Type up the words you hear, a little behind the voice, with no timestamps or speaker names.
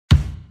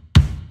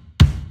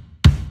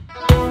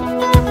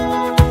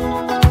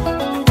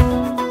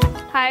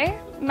Hi,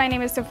 my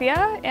name is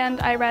Sophia, and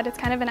I read It's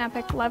Kind of an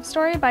Epic Love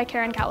Story by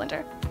Kheryn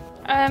Callender.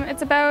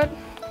 It's about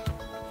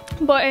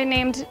a boy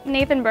named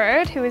Nathan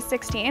Bird, who is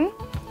 16,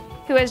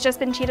 who has just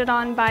been cheated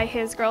on by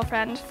his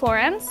girlfriend,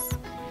 Florence.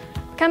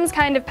 Becomes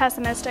kind of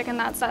pessimistic in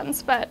that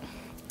sense, but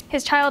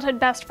his childhood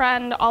best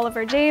friend,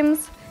 Oliver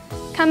James,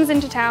 comes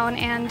into town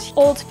and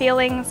old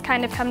feelings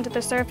kind of come to the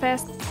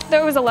surface.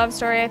 Though it was a love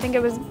story, I think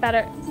it was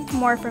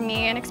more for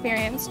me an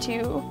experience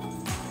to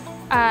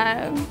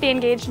be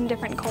engaged in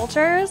different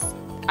cultures.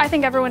 I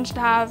think everyone should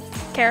have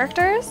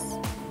characters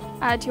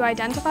to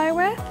identify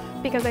with,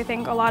 because I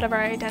think a lot of our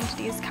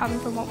identities come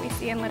from what we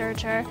see in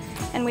literature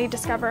and we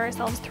discover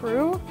ourselves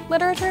through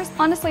literature.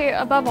 Honestly,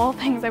 above all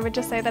things, I would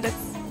just say that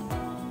it's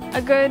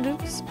a good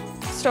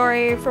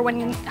story for when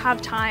you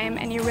have time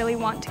and you really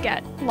want to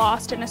get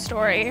lost in a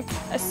story,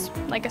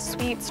 like a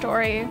sweet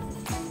story